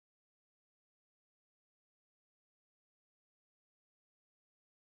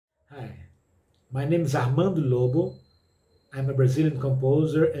Hi, my name is Armando Lôbo. I'm a Brazilian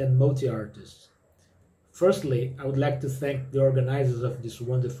composer and multi-artist. Firstly, I would like to thank the organizers of this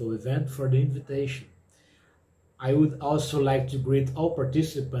wonderful event for the invitation. I would also like to greet all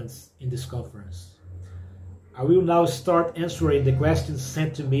participants in this conference. I will now start answering the questions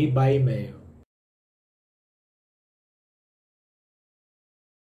sent to me by email.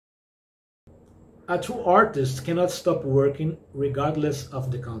 A true artist cannot stop working regardless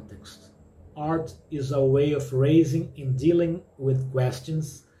of the context. Art is a way of raising and dealing with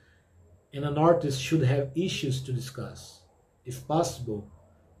questions, and an artist should have issues to discuss, if possible,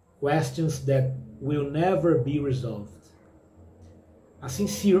 questions that will never be resolved. A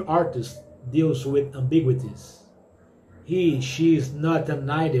sincere artist deals with ambiguities. She is not an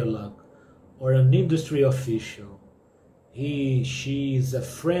ideologue or an industry official. She is a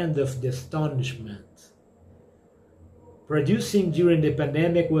friend of the astonishment. Producing during the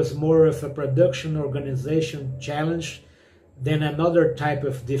pandemic was more of a production organization challenge than another type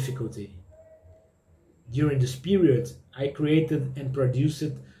of difficulty. During this period, I created and produced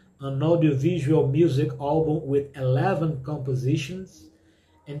an audiovisual music album with 11 compositions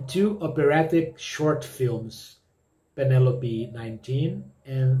and 2 operatic short films, Penelope 19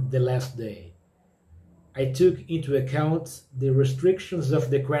 and The Last Day. I took into account the restrictions of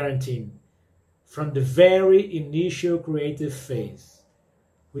the quarantine from the very initial creative phase,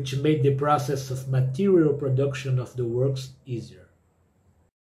 which made the process of material production of the works easier.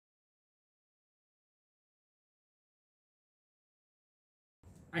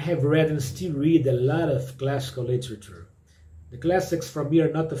 I have read and still read a lot of classical literature. The classics for me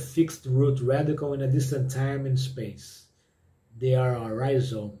are not a fixed root radical in a distant time and space. They are a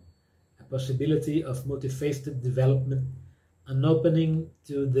rhizome, a possibility of multifaceted development, an opening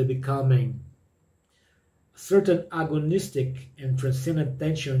to the becoming. A certain agonistic and transcendent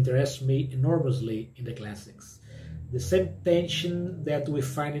tension interests me enormously in the classics. The same tension that we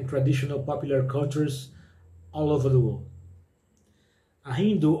find in traditional popular cultures all over the world. A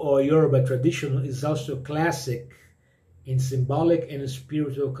Hindu or Yoruba tradition is also classic in symbolic and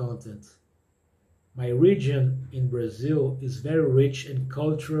spiritual content. My region in Brazil is very rich in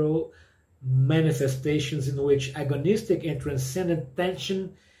cultural manifestations in which agonistic and transcendent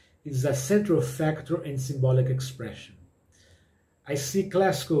tension is a central factor in symbolic expression. I see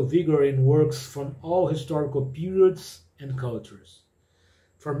classical vigor in works from all historical periods and cultures.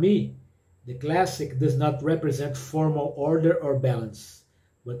 For me, the classic does not represent formal order or balance,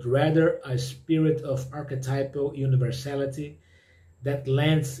 but rather a spirit of archetypal universality that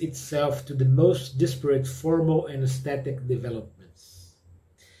lends itself to the most disparate formal and aesthetic developments.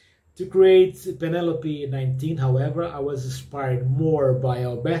 To create Penelope 19, however, I was inspired more by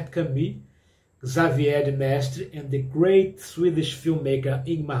Albert Camus, Xavier de Maistre, and the great Swedish filmmaker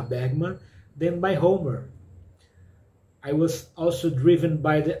Ingmar Bergman than by Homer. I was also driven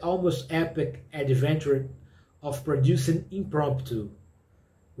by the almost epic adventure of producing impromptu,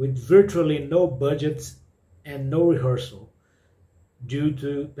 with virtually no budget and no rehearsal, due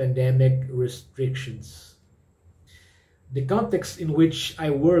to pandemic restrictions. The context in which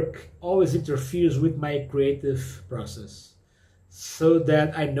I work always interferes with my creative process, so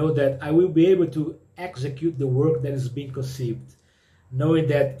that I know that I will be able to execute the work that is being conceived, knowing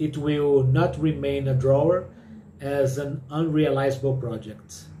that it will not remain a drawer as an unrealizable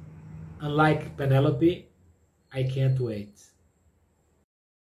project. Unlike Penelope, I can't wait.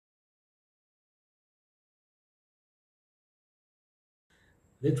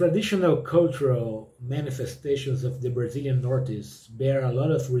 The traditional cultural manifestations of the Brazilian Northeast bear a lot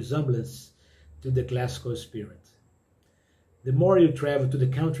of resemblance to the classical spirit. The more you travel to the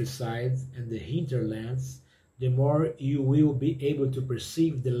countryside and the hinterlands, the more you will be able to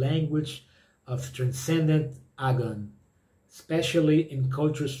perceive the language of transcendent agon, especially in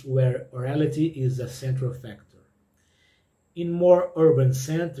cultures where orality is a central factor. In more urban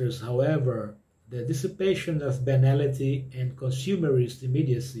centers, however, the dissipation of banality and consumerist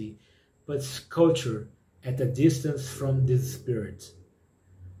immediacy puts culture at a distance from this spirit.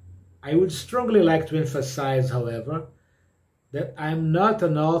 I would strongly like to emphasize, however, that I am not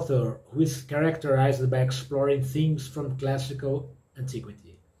an author who is characterized by exploring themes from classical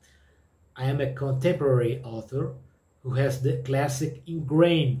antiquity. I am a contemporary author who has the classic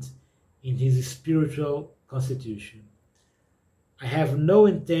ingrained in his spiritual constitution. I have no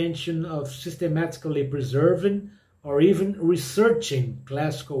intention of systematically preserving or even researching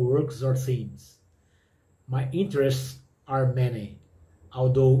classical works or themes. My interests are many,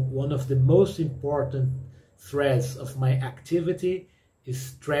 although one of the most important threads of my activity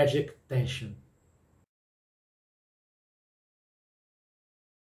is tragic tension.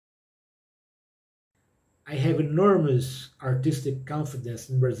 I have enormous artistic confidence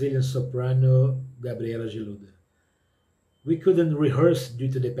in Brazilian soprano Gabriela Geluda. We couldn't rehearse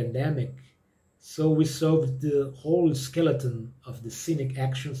due to the pandemic, so we solved the whole skeleton of the scenic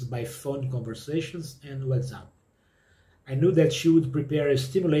actions by phone conversations and WhatsApp. I knew that she would prepare a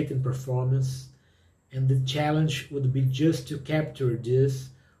stimulating performance, and the challenge would be just to capture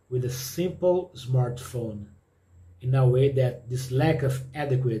this with a simple smartphone, in a way that this lack of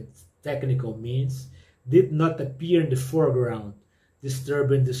adequate technical means did not appear in the foreground,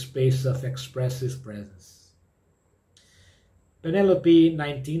 disturbing the space of expressive presence. Penelope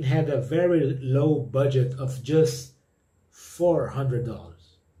 19 had a very low budget of just $400.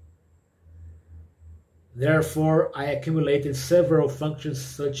 Therefore, I accumulated several functions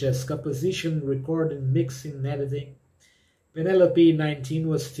such as composition, recording, mixing, and editing. Penelope 19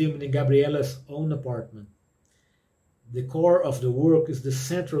 was filmed in Gabriela's own apartment. The core of the work is the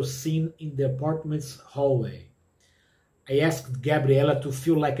central scene in the apartment's hallway. I asked Gabriela to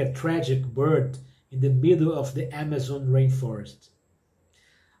feel like a tragic bird in the middle of the Amazon rainforest,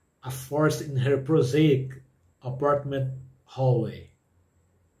 a forest in her prosaic apartment hallway.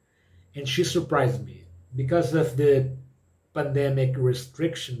 And she surprised me. Because of the pandemic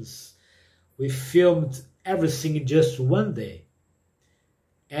restrictions, we filmed everything in just one day.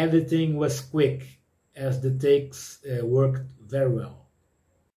 Editing was quick, as the takes worked very well.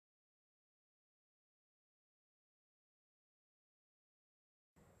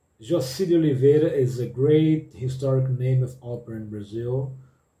 José de Oliveira is a great historic name of opera in Brazil,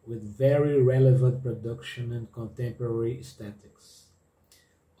 with very relevant production and contemporary aesthetics.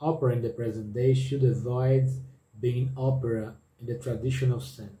 Opera in the present day should avoid being opera in the traditional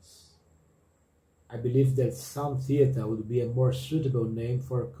sense. I believe that sound theatre would be a more suitable name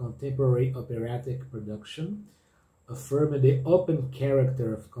for contemporary operatic production, affirming the open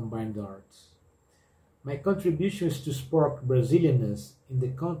character of combined arts. My contribution is to spark Brazilianness in the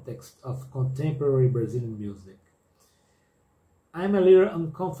context of contemporary Brazilian music. I'm a little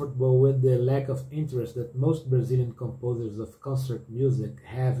uncomfortable with the lack of interest that most Brazilian composers of concert music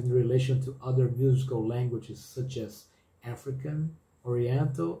have in relation to other musical languages such as African,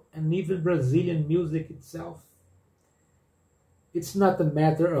 Oriental, and even Brazilian music itself. It's not a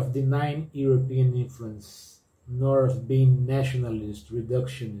matter of denying European influence, nor of being nationalist,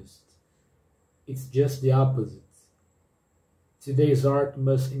 reductionist. It's just the opposite. Today's art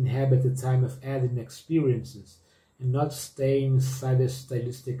must inhabit a time of adding experiences and not stay inside a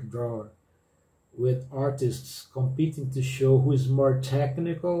stylistic drawer, with artists competing to show who is more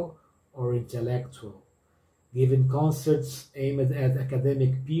technical or intellectual, giving concerts aimed at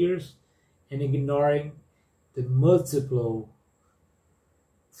academic peers and ignoring the multiple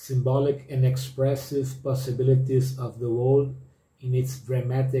symbolic and expressive possibilities of the world in its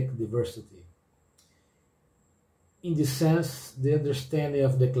dramatic diversity. In this sense, the understanding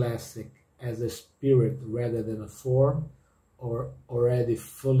of the classic as a spirit rather than a form or already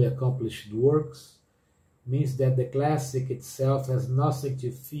fully accomplished works means that the classic itself has nothing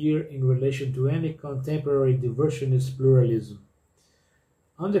to fear in relation to any contemporary diversionist pluralism.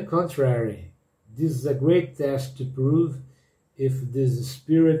 On the contrary, this is a great test to prove if this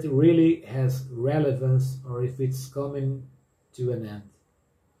spirit really has relevance or if it's coming to an end.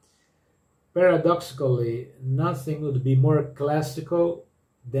 Paradoxically, nothing would be more classical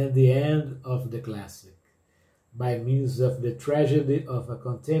than the end of the classic, by means of the tragedy of a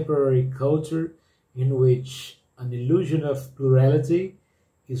contemporary culture in which an illusion of plurality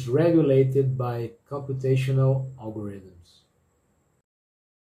is regulated by computational algorithms.